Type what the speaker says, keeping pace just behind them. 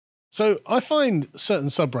So I find certain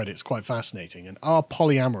subreddits quite fascinating, and r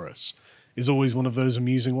polyamorous is always one of those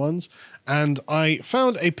amusing ones. And I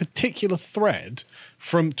found a particular thread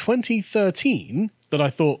from 2013 that I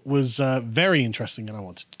thought was very interesting and I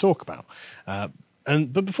wanted to talk about.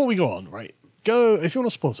 But before we go on, right, go, if you want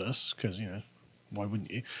to support us, because, you know, why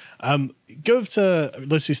wouldn't you? Go over to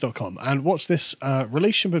lotus.com and watch this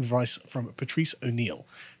relationship advice from Patrice O'Neil,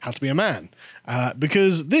 How to Be a Man,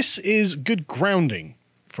 because this is good grounding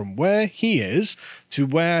from where he is to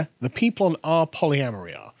where the people on our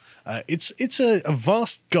polyamory are. It's a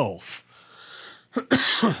vast gulf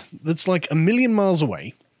that's like 1 million miles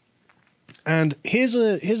away. And here's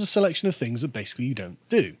a selection of things that basically you don't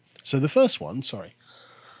do. So the first one, sorry.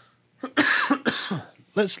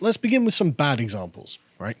 Let's begin with some bad examples,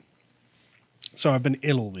 right? So I've been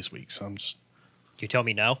ill all this week, so I'm just... You tell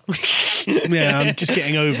me now? Yeah, I'm just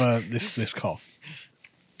getting over this cough.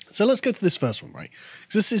 So let's go to this first one, right?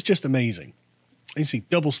 Because this is just amazing. You see,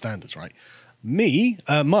 double standards, right? Me,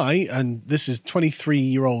 and this is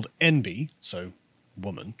 23-year-old NB, so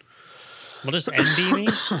woman. What does NB mean?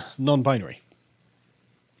 Non-binary.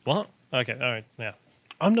 What? Okay, all right, yeah.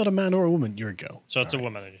 I'm not a man or a woman, you're a girl. So it's a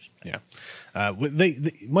woman. Yeah.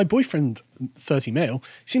 My boyfriend, 30 male,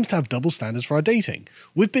 seems to have double standards for our dating.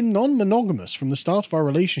 We've been non-monogamous from the start of our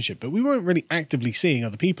relationship, but we weren't really actively seeing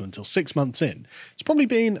other people until 6 months in. It's probably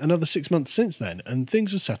been another 6 months since then, and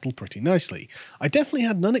things have settled pretty nicely. I definitely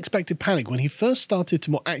had an unexpected panic when he first started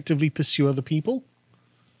to more actively pursue other people.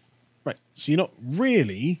 Right, so you're not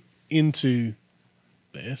really into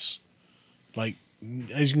this. Like,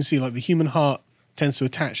 as you can see, like the human heart tends to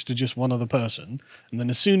attach to just one other person. And then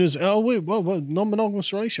as soon as, oh, wait, well,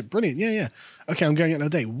 non-monogamous relationship, brilliant, yeah. Okay, I'm going out on a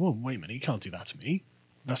date. Whoa, wait a minute, you can't do that to me.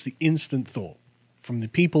 That's the instant thought from the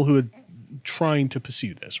people who are trying to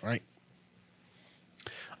pursue this, right?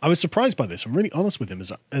 I was surprised by this. I'm really honest with him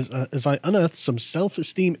as I unearthed some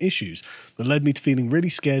self-esteem issues that led me to feeling really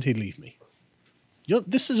scared he'd leave me.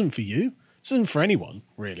 This isn't for you. This isn't for anyone,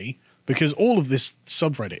 really, because all of this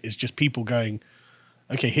subreddit is just people going,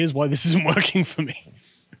 okay, here's why this isn't working for me.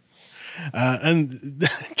 And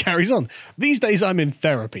carries on. These days I'm in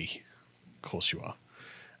therapy. Of course you are.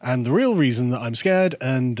 And the real reason that I'm scared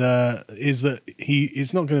is that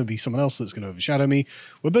it's not going to be someone else that's going to overshadow me.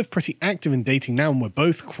 We're both pretty active in dating now, and we're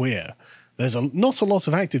both queer. There's not a lot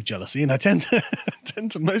of active jealousy, and I tend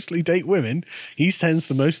to mostly date women. He tends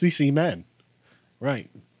to mostly see men. Right.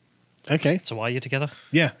 Okay. So why are you together?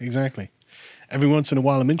 Yeah, exactly. Every once in a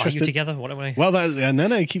while, I'm interested. Are you together? What am I? Well,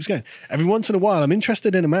 no, he keeps going. Every once in a while, I'm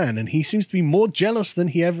interested in a man, and he seems to be more jealous than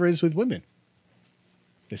he ever is with women.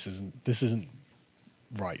 This isn't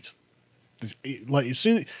right. Like as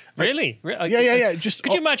soon, like, really? Yeah. Just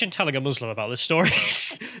could you imagine telling a Muslim about this story?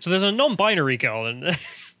 So there's a non-binary girl,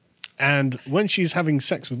 and when she's having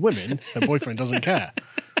sex with women, her boyfriend doesn't care.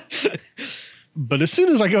 But as soon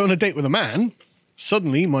as I go on a date with a man,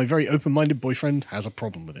 suddenly my very open-minded boyfriend has a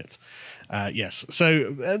problem with it. Yes.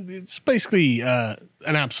 So it's basically an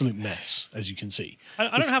absolute mess, as you can see.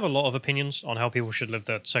 I don't have a lot of opinions on how people should live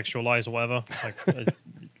their sexual lives or whatever. Like,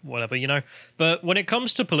 whatever, you know. But when it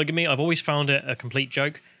comes to polygamy, I've always found it a complete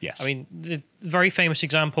joke. Yes. I mean, the very famous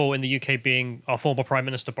example in the UK being our former Prime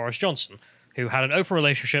Minister Boris Johnson, who had an open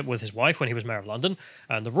relationship with his wife when he was Mayor of London.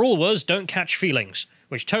 And the rule was don't catch feelings,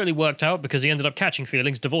 which totally worked out because he ended up catching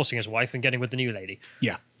feelings, divorcing his wife and getting with the new lady.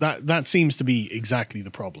 Yeah, that seems to be exactly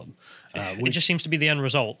the problem. It just seems to be the end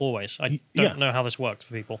result always. I don't know how this works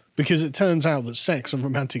for people. Because it turns out that sex and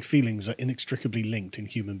romantic feelings are inextricably linked in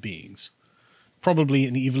human beings. Probably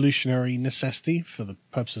an evolutionary necessity for the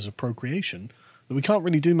purposes of procreation that we can't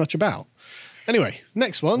really do much about. Anyway,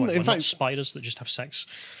 next one. We're not spiders that just have sex.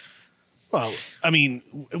 Well, I mean,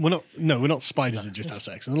 we're not spiders that just have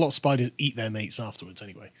sex, and a lot of spiders eat their mates afterwards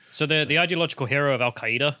anyway. So the ideological hero of Al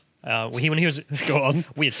Qaeda, when he was go on,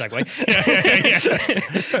 weird segue.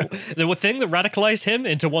 The thing that radicalized him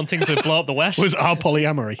into wanting to blow up the West was our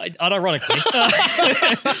polyamory. Unironically,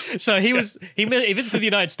 so he visited the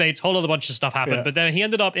United States. Whole other bunch of stuff happened, but then he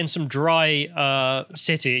ended up in some dry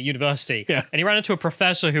city at university, and he ran into a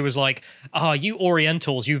professor who was like, you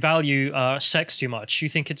Orientals, you value sex too much. You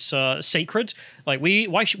think it's sacred. Like we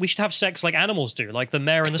should have sex like animals do, like the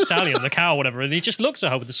mare and the stallion, the cow, whatever." And he just looks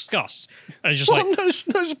at her with disgust, and he's just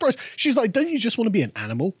no surprise. Christ. She's like, don't you just want to be an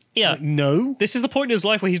animal? Yeah. Like, no. This is the point in his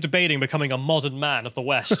life where he's debating becoming a modern man of the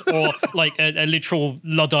West or like a literal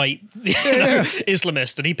Luddite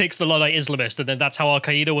Islamist. And he picks the Luddite Islamist. And then that's how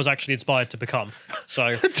Al-Qaeda was actually inspired to become.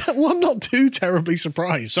 So well, I'm not too terribly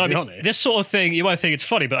surprised, to be I mean, honest. this sort of thing, you might think it's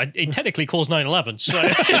funny, but it technically caused 9/11. So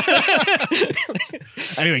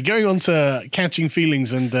Anyway, going on to catching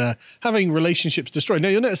feelings and having relationships destroyed. Now,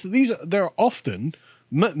 you'll notice that there are often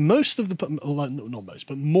most of the, not most,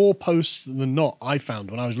 but more posts than not I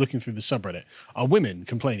found when I was looking through the subreddit are women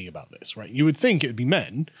complaining about this, right? You would think it would be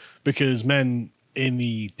men because men in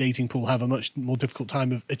the dating pool have a much more difficult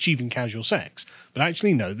time of achieving casual sex. But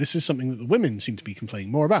actually, no, this is something that the women seem to be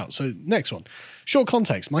complaining more about. So next one. Short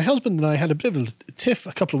context. My husband and I had a bit of a tiff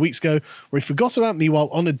a couple of weeks ago where he forgot about me while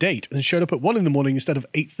on a date and showed up at 1 a.m. instead of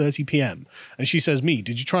 8:30 p.m. And she says, me,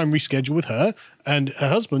 did you try and reschedule with her? And her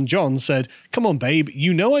husband, John, said, come on, babe,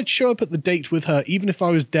 you know I'd show up at the date with her even if I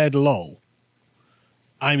was dead, lol.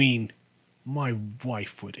 I mean, my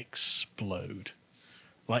wife would explode.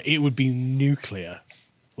 Like, it would be nuclear.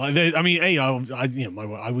 Like, I mean, I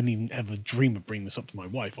wouldn't even ever dream of bringing this up to my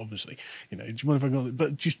wife, obviously. You know, do you mind if I go?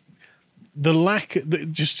 But just the lack,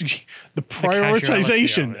 just the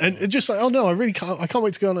prioritization, and just like, oh no, I can't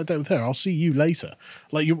wait to go on a date with her. I'll see you later.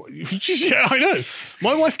 like yeah, I know.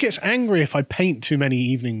 My wife gets angry if I paint too many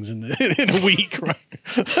evenings in a week, right?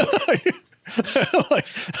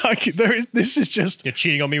 This is just, you're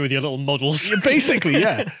cheating on me with your little models. Basically,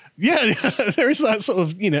 yeah. There is that sort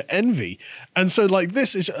of envy, and so like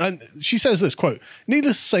this is, and she says this quote: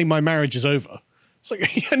 "Needless to say, my marriage is over." It's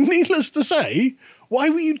like, yeah, needless to say, why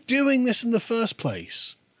were you doing this in the first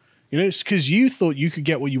place? It's because you thought you could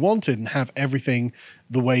get what you wanted and have everything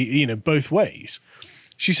the way both ways.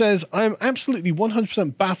 She says, I am absolutely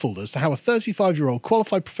 100% baffled as to how a 35-year-old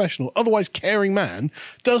qualified professional, otherwise caring man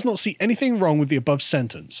does not see anything wrong with the above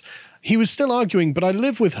sentence. He was still arguing, but I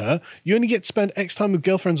live with her. You only get to spend X time with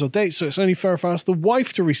girlfriends or dates, so it's only fair if I ask the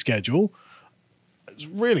wife to reschedule. It's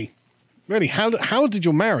really, how did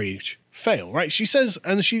your marriage fail, right? She says,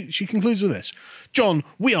 and she concludes with this. John,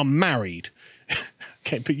 we are married.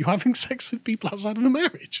 Okay, but you're having sex with people outside of the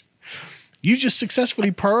marriage. You just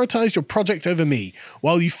successfully prioritized your project over me.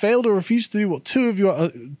 While you failed or refused to do what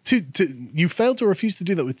you failed to refuse to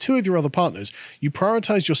do that with 2 of your other partners, you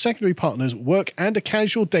prioritized your secondary partner's work and a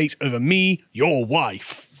casual date over me, your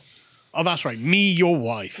wife. Oh, that's right, me, your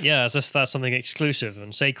wife. Yeah, as if that's something exclusive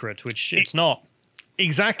and sacred, which it's not.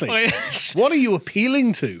 Exactly. What are you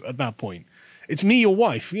appealing to at that point? It's me, your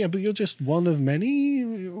wife. Yeah, but you're just one of many.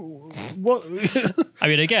 What? I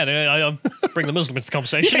mean, again, I bring the Muslim into the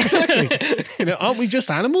conversation. Yeah, exactly. Aren't we just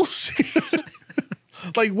animals?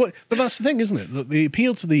 Like what? But that's the thing, isn't it? The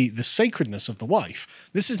appeal to the sacredness of the wife.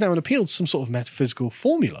 This is now an appeal to some sort of metaphysical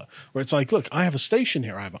formula where it's like, look, I have a station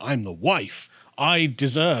here. I'm the wife. I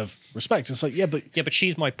deserve respect. It's like, but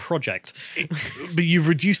she's my project. But you've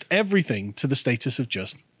reduced everything to the status of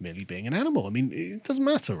just merely being an animal. I mean, it doesn't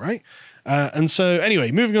matter, right? And so, anyway,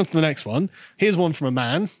 moving on to the next one. Here's one from a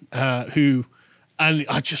man who, and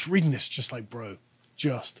I just reading this, just like, bro,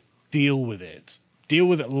 just deal with it. Deal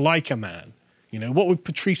with it like a man. What would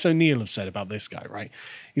Patrice O'Neil have said about this guy, right?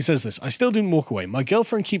 He says this: I still didn't walk away. My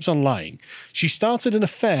girlfriend keeps on lying. She started an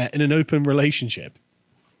affair in an open relationship.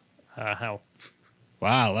 How?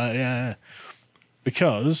 Wow, yeah.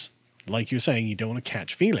 Because, like you were saying, you don't want to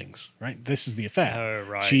catch feelings, right? This is the affair. Oh,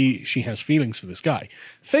 right. She has feelings for this guy.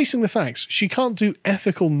 Facing the facts, she can't do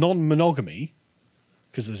ethical non-monogamy,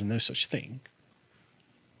 because there's no such thing.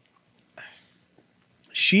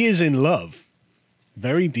 She is in love,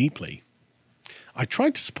 very deeply. I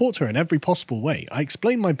tried to support her in every possible way. I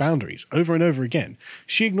explained my boundaries over and over again.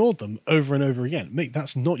 She ignored them over and over again. Mate,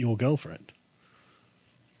 that's not your girlfriend.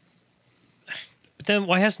 But then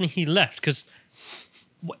why hasn't he left? Because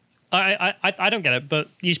I don't get it, but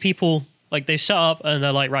these people, like, they set up and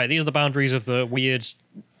they're like, right, these are the boundaries of the weird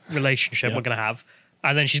relationship we're going to have.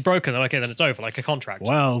 And then she's broken them. Okay, then it's over, like a contract.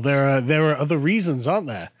 Well, there are other reasons, aren't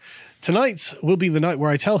there? Tonight will be the night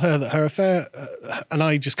where I tell her that her affair and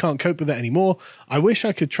I just can't cope with it anymore. I wish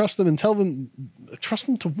I could trust them and tell them. Trust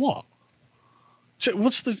them to what?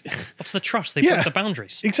 What's the trust? They broke the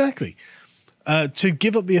boundaries. Exactly. To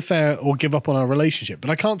give up the affair or give up on our relationship, but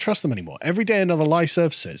I can't trust them anymore. Every day another lie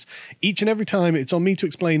surfaces. Each and every time it's on me to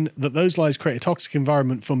explain that those lies create a toxic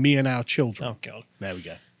environment for me and our children. Oh, God. There we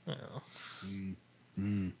go.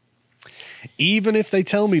 Oh. Even if they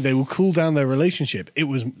tell me they will cool down their relationship, it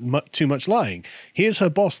was too much lying. Here's her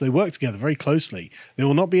boss. They work together very closely. They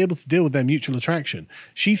will not be able to deal with their mutual attraction.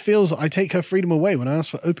 She feels that I take her freedom away when I ask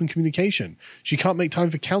for open communication. She can't make time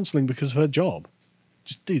for counseling because of her job.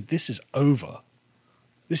 Just, dude, this is over.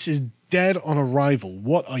 This is dead on arrival.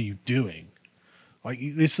 What are you doing? Like,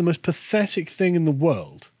 it's the most pathetic thing in the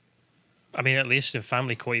world. I mean, at least in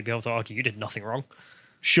family court, you'd be able to argue you did nothing wrong.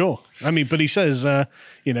 Sure. I mean, but he says,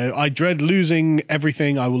 I dread losing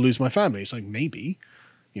everything. I will lose my family. It's like, maybe,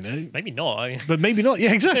 Maybe not. But maybe not.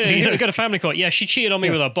 Yeah, exactly. You go to family court. Yeah, she cheated on me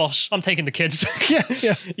with her boss. I'm taking the kids.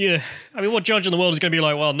 Yeah. I mean, what judge in the world is going to be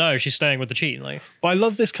like, well, no, she's staying with the cheat? Like, but I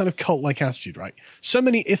love this kind of cult-like attitude, right? So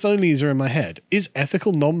many if-onlys are in my head. Is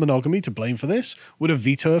ethical non-monogamy to blame for this? Would a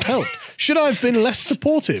veto have helped? Should I have been less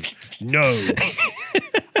supportive? No.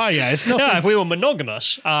 Oh, yeah, it's nothing. Yeah, if we were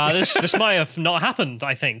monogamous, this might have not happened,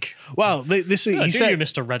 I think. Well, he said,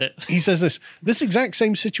 Mr. Reddit. He says this exact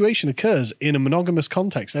same situation occurs in a monogamous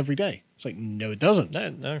context every day. It's like, no, it doesn't.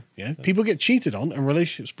 No. Yeah, people get cheated on and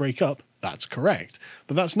relationships break up. That's correct.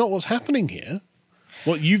 But that's not what's happening here.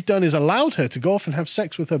 What you've done is allowed her to go off and have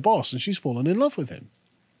sex with her boss, and she's fallen in love with him.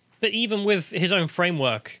 But even with his own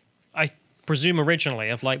framework, I presume originally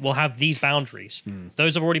of like, we'll have these boundaries.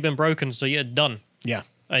 Those have already been broken, so you're done. Yeah.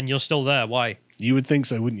 And you're still there. Why? You would think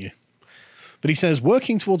so, wouldn't you? But he says,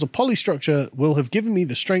 working towards a poly structure will have given me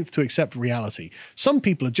the strength to accept reality. Some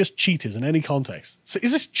people are just cheaters in any context. So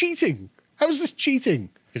is this cheating? How is this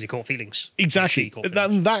cheating? Because he caught feelings. Exactly.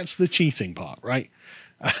 That's the cheating part, right?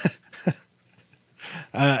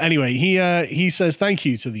 Anyway, he says thank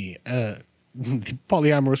you to the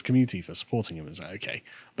polyamorous community for supporting him. Is that okay?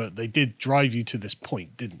 But they did drive you to this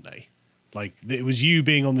point, didn't they? Like, it was you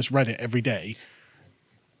being on this Reddit every day.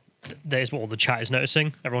 There's what all the chat is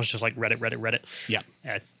noticing. Everyone's just like Reddit. Yeah.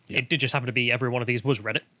 It did just happen to be every one of these was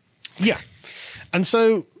Reddit. Yeah. And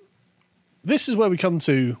so this is where we come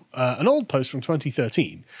to an old post from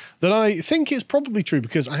 2013 that I think is probably true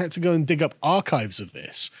because I had to go and dig up archives of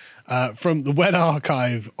this from the web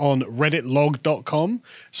archive on redditlog.com.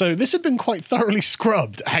 So this had been quite thoroughly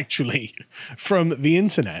scrubbed, actually, from the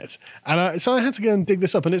internet. And so I had to go and dig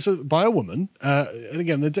this up. And it's by a woman. And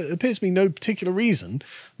again, there appears to be no particular reason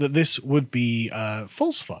that this would be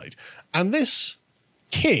falsified. And this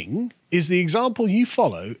king is the example you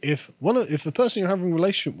follow if the person you're having a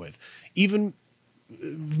relationship with even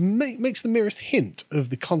makes the merest hint of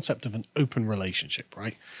the concept of an open relationship,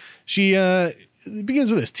 right? She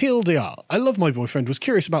begins with this, TLDR. I love my boyfriend, was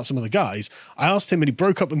curious about some of the guys. I asked him and he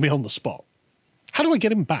broke up with me on the spot. How do I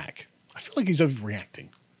get him back? I feel like he's overreacting.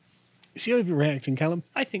 Is he overreacting, Callum?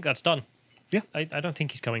 I think that's done. Yeah. I don't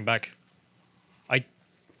think he's coming back.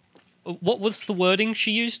 What was the wording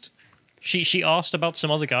she used? She asked about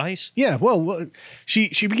some other guys? Yeah, well,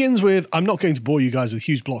 she begins with, I'm not going to bore you guys with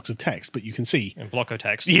huge blocks of text, but you can see. And block of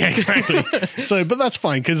text. Yeah, exactly. But that's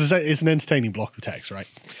fine, because it's an entertaining block of text, right?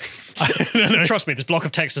 No, trust me, this block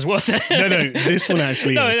of text is worth it. No, this one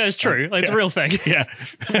actually is. No, it's true. It's a real thing. Yeah.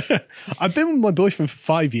 I've been with my boyfriend for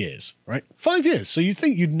 5 years, right? 5 years. So you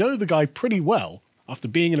think you'd know the guy pretty well after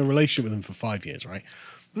being in a relationship with him for 5 years, right?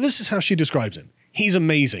 But this is how she describes him. He's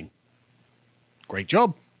amazing. Great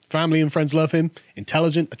job. Family and friends love him.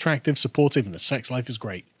 Intelligent, attractive, supportive, and the sex life is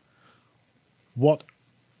great. What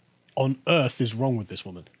on earth is wrong with this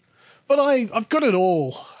woman? But I've got it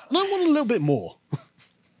all, and I want a little bit more.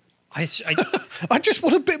 I just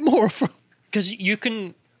want a bit more. Because you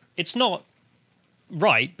can... It's not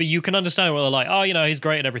right, but you can understand where they're like, oh, he's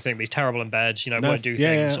great at everything, but he's terrible in bed, won't do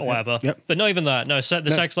things or whatever. Yep. But not even that. No,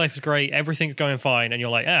 the sex life is great, everything's going fine, and you're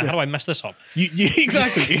like, how do I mess this up?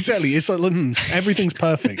 Exactly. It's like, everything's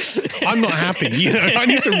perfect. I'm not happy. I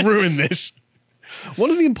need to ruin this. One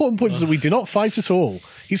of the important points is that we do not fight at all.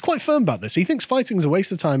 He's quite firm about this. He thinks fighting is a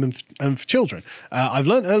waste of time and for children. I've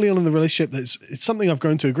learned early on in the relationship that it's something I've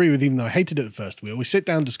grown to agree with, even though I hated it at first. We always sit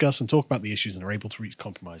down, discuss, and talk about the issues and are able to reach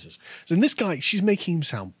compromises. So in this guy, she's making him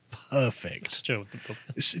sound perfect.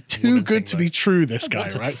 It's too good to be true, this guy,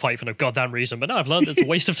 right? To fight for no goddamn reason, but no, I've learned it's a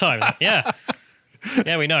waste of time. Yeah.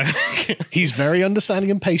 Yeah, we know. He's very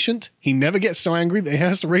understanding and patient. He never gets so angry that he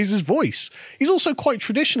has to raise his voice. He's also quite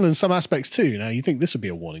traditional in some aspects too. Now, you think this would be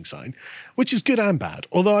a warning sign, which is good and bad.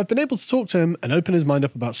 Although I've been able to talk to him and open his mind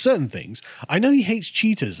up about certain things, I know he hates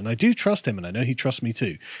cheaters, and I do trust him, and I know he trusts me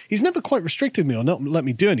too. He's never quite restricted me or not let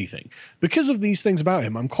me do anything. Because of these things about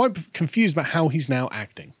him, I'm quite confused about how he's now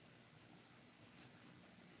acting.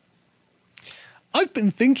 I've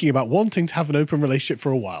been thinking about wanting to have an open relationship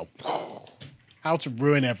for a while. How to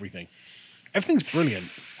ruin everything. Everything's brilliant.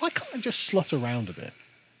 Why can't I just slut around a bit?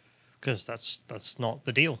 Because that's not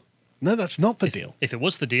the deal. No, that's not the deal. If it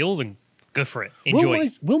was the deal, then go for it.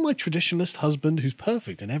 Enjoy. Will my traditionalist husband, who's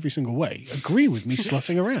perfect in every single way, agree with me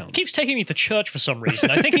slutting around? He keeps taking me to church for some reason.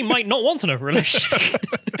 I think he might not want an open relationship.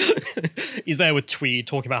 He's there with Tweed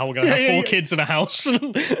talking about how we're going to have 4 kids in a house.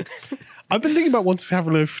 I've been thinking about wanting to have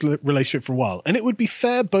a relationship for a while, and it would be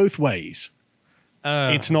fair both ways.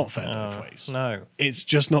 It's not fair both ways. No. It's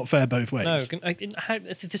just not fair both ways. No.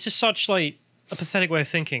 This is such like a pathetic way of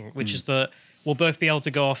thinking, which is that we'll both be able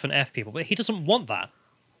to go off and F people, but he doesn't want that.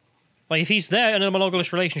 Like, if he's there in a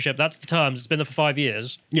monogamous relationship, that's the terms. It's been there for 5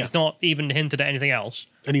 years. Yeah. It's not even hinted at anything else.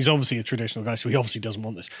 And he's obviously a traditional guy, so he obviously doesn't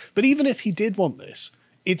want this. But even if he did want this,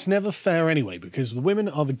 it's never fair anyway, because the women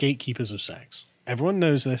are the gatekeepers of sex. Everyone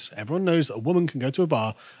knows this. Everyone knows that a woman can go to a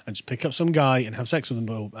bar and just pick up some guy and have sex with him,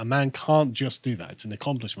 but a man can't just do that. It's an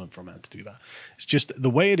accomplishment for a man to do that. It's just the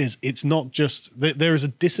way it is. It's not just... There is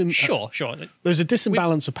a Sure. There's a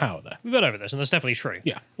disimbalance of power there. We've been over this, and that's definitely true.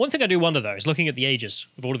 Yeah. One thing I do wonder, though, is looking at the ages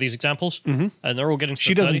of all of these examples, and they're all getting to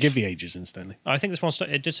She the doesn't 30s. give the ages, incidentally. I think this one,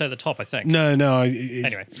 it did say at the top, I think. No.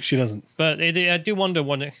 Anyway. She doesn't. But I do wonder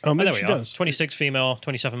when... Oh, maybe there we she are. does. 26 female,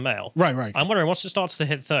 27 male. Right. I'm wondering, once it starts to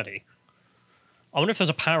hit 30... I wonder if there's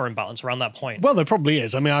a power imbalance around that point. Well, there probably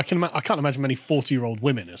is. I mean, I can't imagine many 40-year-old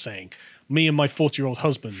women are saying, me and my 40-year-old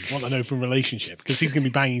husband want an open relationship because he's going to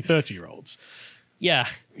be banging 30-year-olds. Yeah.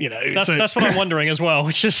 You know, that's what I'm wondering as well.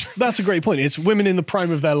 Which is that's a great point. It's women in the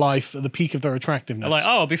prime of their life, at the peak of their attractiveness. like,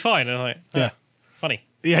 oh, I'll be fine. And I'm like, yeah. Funny.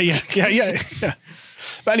 Yeah.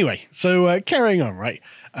 But anyway, so carrying on, right?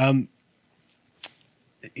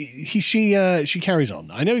 She carries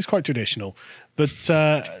on. I know he's quite traditional, but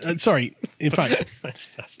sorry. In fact, I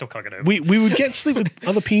still can't get over. we would get to sleep with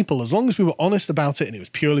other people as long as we were honest about it and it was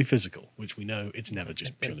purely physical, which we know it's never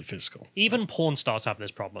just purely physical. Even porn stars have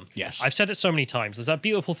this problem. Yes. I've said it so many times. There's that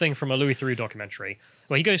beautiful thing from a Louis Theroux documentary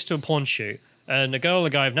where he goes to a porn shoot and a girl and a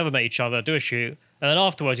guy have never met each other, do a shoot, and then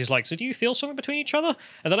afterwards he's like, so do you feel something between each other?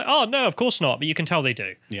 And they're like, oh, no, of course not, but you can tell they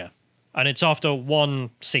do. Yeah. And it's after one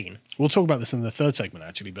scene. We'll talk about this in the third segment,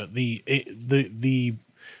 actually, but the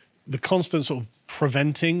constant sort of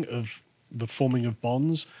preventing of the forming of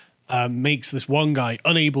bonds makes this one guy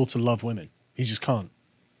unable to love women. He just can't.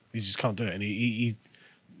 He just can't do it. And he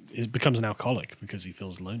becomes an alcoholic because he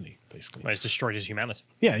feels lonely, basically. Well, it's destroyed his humanity.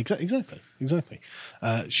 Yeah, exactly.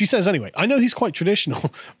 She says, anyway, I know he's quite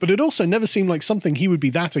traditional, but it also never seemed like something he would be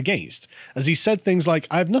that against, as he said things like,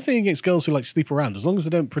 I have nothing against girls who like sleep around, as long as they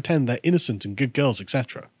don't pretend they're innocent and good girls,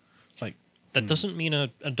 etc. It's like... That doesn't mean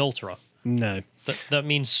an adulterer. No. That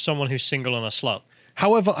means someone who's single and a slut.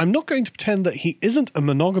 However, I'm not going to pretend that he isn't a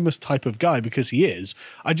monogamous type of guy because he is.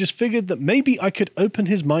 I just figured that maybe I could open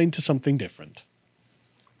his mind to something different.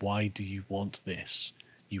 Why do you want this?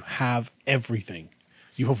 You have everything.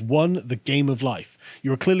 You have won the game of life.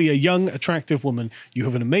 You are clearly a young, attractive woman. You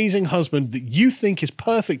have an amazing husband that you think is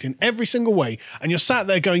perfect in every single way. And you're sat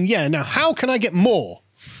there going, yeah, now how can I get more?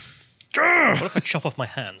 What if I chop off my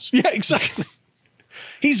hands? Yeah, exactly.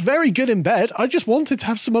 He's very good in bed. I just wanted to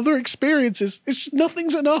have some other experiences. It's just,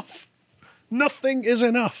 nothing's enough. Nothing is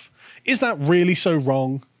enough. Is that really so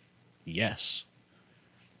wrong? Yes.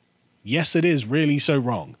 Yes, it is really so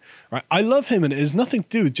wrong. Right? I love him and it has nothing to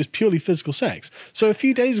do with just purely physical sex. So a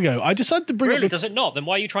few days ago, I decided to bring Really? up... Does it not? Then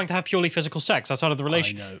why are you trying to have purely physical sex outside of the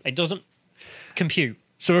relationship? I know. It doesn't compute.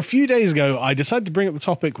 So a few days ago, I decided to bring up the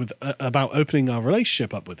topic with about opening our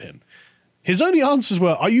relationship up with him. His only answers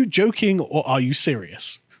were, are you joking or are you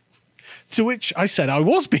serious? To which I said I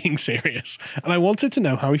was being serious and I wanted to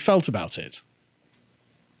know how he felt about it.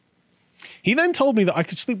 He then told me that I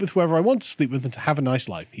could sleep with whoever I want to sleep with and to have a nice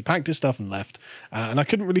life. He packed his stuff and left, and I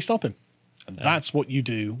couldn't really stop him. And that's what you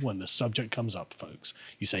do when the subject comes up, folks.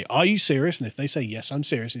 You say, are you serious? And if they say, yes, I'm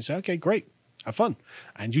serious, you say, okay, great, have fun.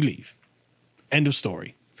 And you leave. End of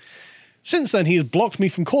story. Since then, he has blocked me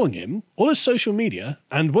from calling him, all his social media,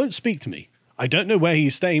 and won't speak to me. I don't know where he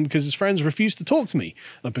is staying because his friends refuse to talk to me.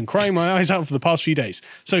 And I've been crying my eyes out for the past few days.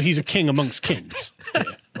 So he's a king amongst kings, here,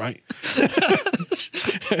 right?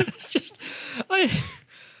 It's just...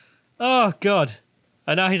 Oh, God.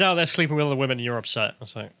 And now he's out there sleeping with other women and you're upset.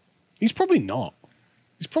 It's like... He's probably not.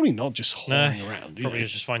 He's probably not just whoring around. Probably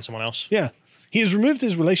just find someone else. Yeah. He has removed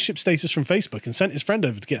his relationship status from Facebook and sent his friend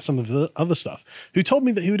over to get some of the other stuff, who told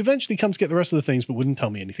me that he would eventually come to get the rest of the things but wouldn't tell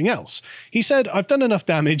me anything else. He said, I've done enough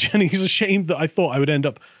damage and he's ashamed that I thought I would end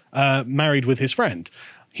up married with his friend.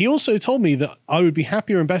 He also told me that I would be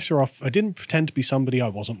happier and better off if I didn't pretend to be somebody I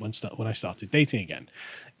wasn't when I started dating again.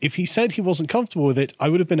 If he said he wasn't comfortable with it, I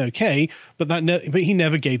would have been okay, but he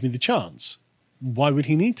never gave me the chance. Why would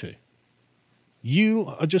he need to?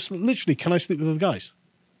 You are just literally, can I sleep with other guys?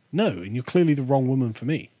 No, and you're clearly the wrong woman for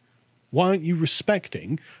me. Why aren't you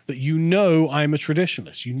respecting that you know I'm a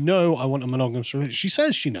traditionalist? You know I want a monogamous relationship. She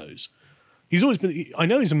says she knows. He's always been, I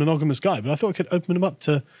know he's a monogamous guy, but I thought I could open him up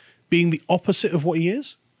to being the opposite of what he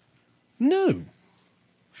is. No.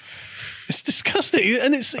 It's disgusting,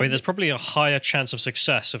 and it's. I mean, there's probably a higher chance of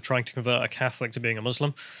success of trying to convert a Catholic to being a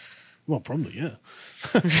Muslim. Well, probably, yeah.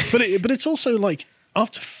 but it's also like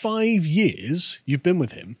after 5 years you've been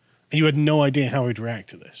with him and you had no idea how he'd react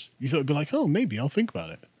to this. You thought it'd be like, oh, maybe I'll think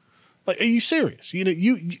about it. Like, are you serious? You know,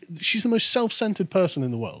 she's the most self-centered person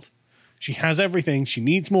in the world. She has everything. She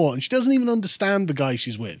needs more, and she doesn't even understand the guy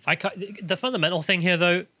she's with. The fundamental thing here,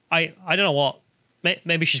 though, I don't know what.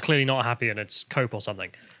 Maybe she's clearly not happy and it's cope or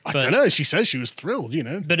something. I don't know. She says she was thrilled, you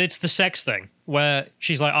know. But it's the sex thing where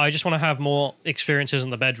she's like, I just want to have more experiences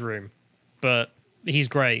in the bedroom, but he's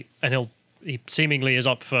great and he seemingly is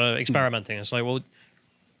up for experimenting. It's like, well,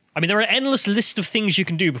 I mean, there are an endless list of things you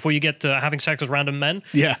can do before you get to having sex with random men.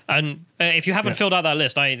 Yeah. And if you haven't filled out that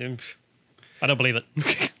list, I don't believe it.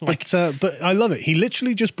 But I love it. He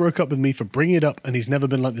literally just broke up with me for bringing it up, and he's never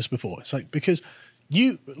been like this before. It's like, because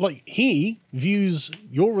he views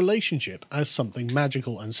your relationship as something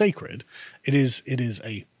magical and sacred. It is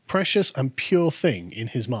a precious and pure thing in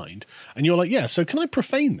his mind. And you're like, yeah, so can I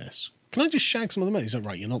profane this? Can I just shag some other men? He's like,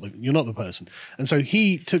 right, you're not the person. And so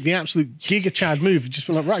he took the absolute Giga Chad move and just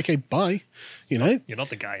been like, right, okay, bye. You know? You're not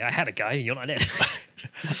the guy. I had a guy. You're not it.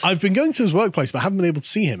 I've been going to his workplace, but I haven't been able to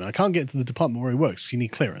see him, and I can't get into the department where he works because you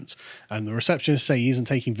need clearance. And the receptionists say he isn't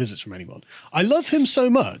taking visits from anyone. I love him so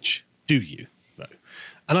much. Do you?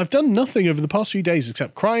 And I've done nothing over the past few days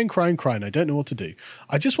except cry and cry and cry, and I don't know what to do.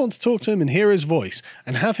 I just want to talk to him and hear his voice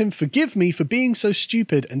and have him forgive me for being so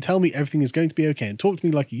stupid and tell me everything is going to be okay and talk to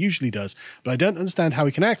me like he usually does. But I don't understand how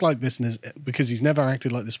he can act like this because he's never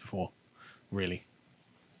acted like this before. Really.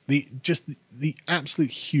 The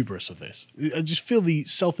absolute hubris of this. I just feel the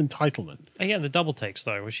self-entitlement. Again, the double takes,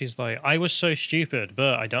 though, where she's like, I was so stupid,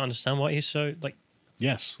 but I don't understand why he's so, like...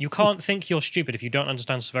 Yes. You can't think you're stupid if you don't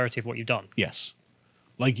understand the severity of what you've done. Yes.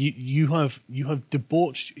 Like you have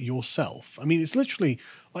debauched yourself. I mean, it's literally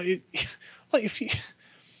like if you,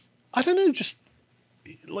 I don't know, just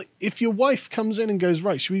like if your wife comes in and goes,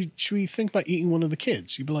 right, should we think about eating one of the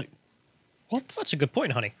kids? You'd be like, what? That's a good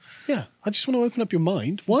point, honey. Yeah, I just want to open up your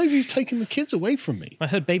mind. Why have you taken the kids away from me? I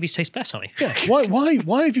heard babies taste best, honey. Yeah,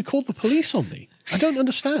 why have you called the police on me? I don't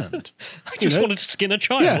understand. I just wanted to skin a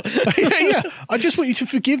child. Yeah. I just want you to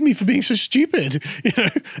forgive me for being so stupid,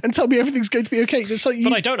 and tell me everything's going to be okay. It's like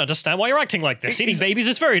but I don't understand why you're acting like this. Eating babies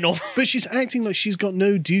is very normal. But she's acting like she's got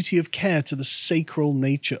no duty of care to the sacral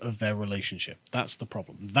nature of their relationship. That's the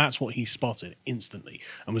problem. That's what he spotted instantly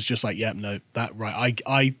and was just like, yeah, no, that right.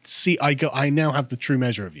 I now have the true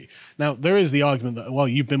measure of you. Now, there is the argument that, well,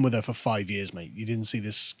 you've been with her for 5 years, mate. You didn't see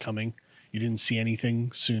this coming. You didn't see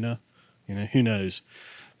anything sooner. Who knows?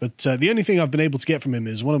 But the only thing I've been able to get from him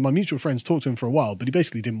is one of my mutual friends talked to him for a while, but he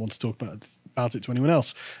basically didn't want to talk about it to anyone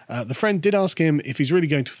else. The friend did ask him if he's really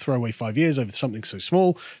going to throw away 5 years over something so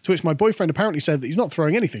small, to which my boyfriend apparently said that he's not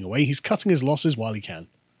throwing anything away. He's cutting his losses while he can.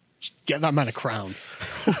 Just get that man a crown.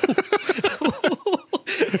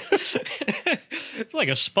 It's like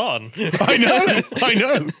a spawn. I know.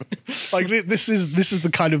 Like this is the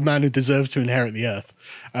kind of man who deserves to inherit the earth.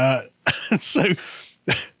 So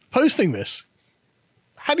posting this,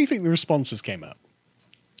 how do you think the responses came out?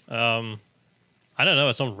 I don't know.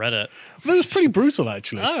 It's on Reddit. It was pretty brutal,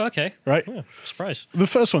 actually. Oh, okay. Right? Yeah, surprise. The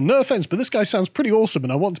first one, no offense, but this guy sounds pretty awesome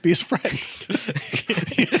and I want to be his friend.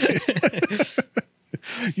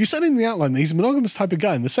 You said in the outline that he's a monogamous type of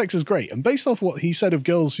guy and the sex is great. And based off what he said of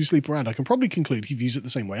girls who sleep around, I can probably conclude he views it the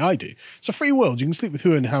same way I do. It's a free world. You can sleep with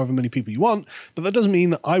who and however many people you want, but that doesn't mean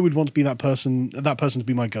that I would want to be that person to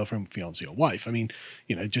be my girlfriend, fiance, or wife. I mean,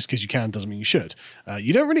 just because you can doesn't mean you should.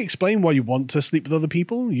 You don't really explain why you want to sleep with other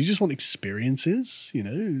people. You just want experiences, But,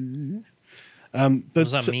 what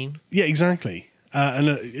does that mean? Yeah, exactly.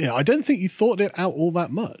 I don't think you thought it out all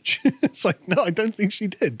that much. It's like, no, I don't think she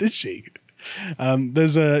did she?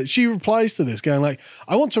 She replies to this going like,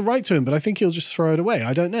 I want to write to him, but I think he'll just throw it away.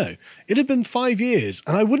 I don't know. It had been 5 years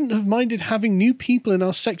and I wouldn't have minded having new people in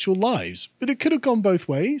our sexual lives, but it could have gone both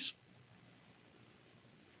ways.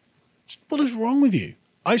 What is wrong with you?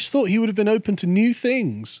 I just thought he would have been open to new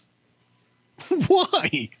things.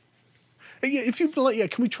 Why? If you'd be like, yeah,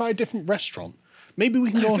 can we try a different restaurant? Maybe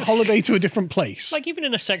we can go on holiday to a different place. Like, even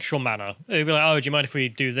in a sexual manner, it'd be like, oh, do you mind if we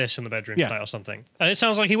do this in the bedroom tonight or something? And it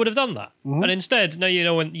sounds like he would have done that. Mm-hmm. And instead, no,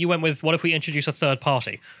 when you went with, what if we introduce a third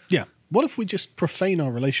party? Yeah. What if we just profane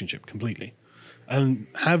our relationship completely? And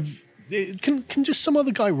can just some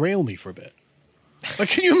other guy rail me for a bit? Like,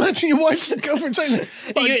 can you imagine your wife and girlfriend saying that?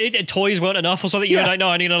 Like, toys weren't enough or something? You're like, no,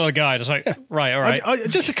 I need another guy. Just like, right, all right.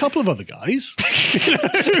 Just a couple of other guys.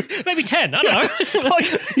 Maybe 10, I don't know.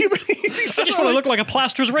 Like, you'd be I just want to look like a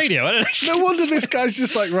plaster's radio. No wonder this guy's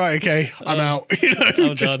just like, right, okay, I'm out. You know,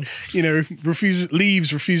 I'm just, done. you know,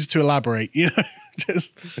 refuses to elaborate, you know.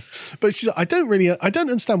 But she's like, I don't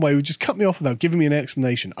understand why he would just cut me off without giving me an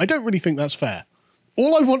explanation. I don't really think that's fair.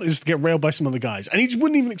 All I want is to get railed by some other guys. And he just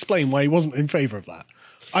wouldn't even explain why he wasn't in favor of that.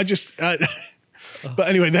 I just, but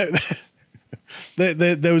anyway,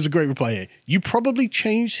 there was a great reply here. You probably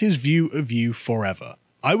changed his view of you forever.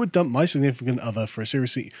 I would dump my significant other for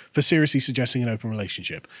seriously suggesting an open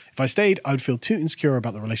relationship. If I stayed, I would feel too insecure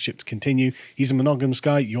about the relationship to continue. He's a monogamous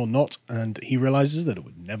guy, you're not, and he realizes that it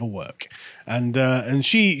would never work. And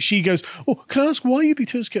she goes, oh, can I ask why you'd be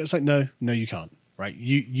too insecure? It's like, no, you can't. Right?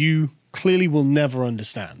 You clearly will never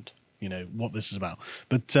understand, you know, what this is about.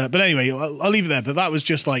 But anyway, I'll leave it there. But that was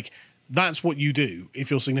just like, that's what you do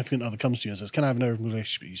if your significant other comes to you and says, can I have an open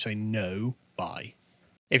relationship? You say no, bye.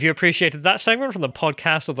 If you appreciated that segment from the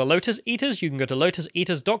podcast of the Lotus Eaters, you can go to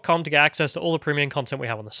lotuseaters.com to get access to all the premium content we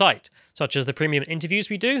have on the site, such as the premium interviews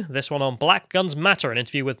we do, this one on Black Guns Matter, an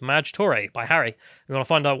interview with Madge Torre by Harry. If you want to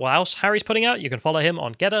find out what else Harry's putting out, you can follow him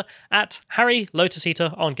on Getter at Harry Lotus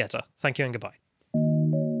Eater on Getter. Thank you and goodbye.